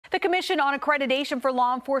Commission on Accreditation for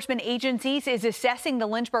Law Enforcement Agencies is assessing the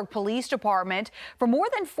Lynchburg Police Department. For more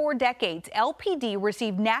than 4 decades, LPD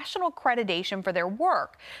received national accreditation for their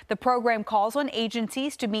work. The program calls on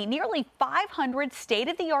agencies to meet nearly 500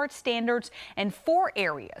 state-of-the-art standards in 4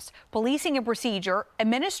 areas: policing and procedure,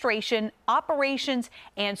 administration, operations,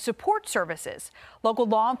 and support services. Local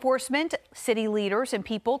law enforcement, city leaders, and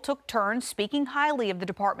people took turns speaking highly of the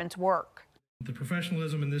department's work. The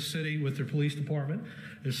professionalism in this city with their police department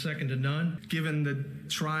is second to none. Given the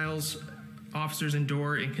trials officers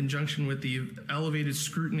endure in conjunction with the elevated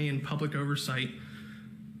scrutiny and public oversight,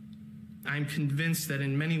 I'm convinced that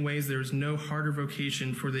in many ways there is no harder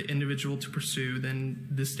vocation for the individual to pursue than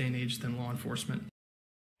this day and age than law enforcement.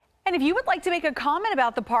 And if you would like to make a comment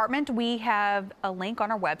about the department, we have a link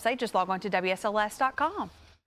on our website. Just log on to WSLS.com.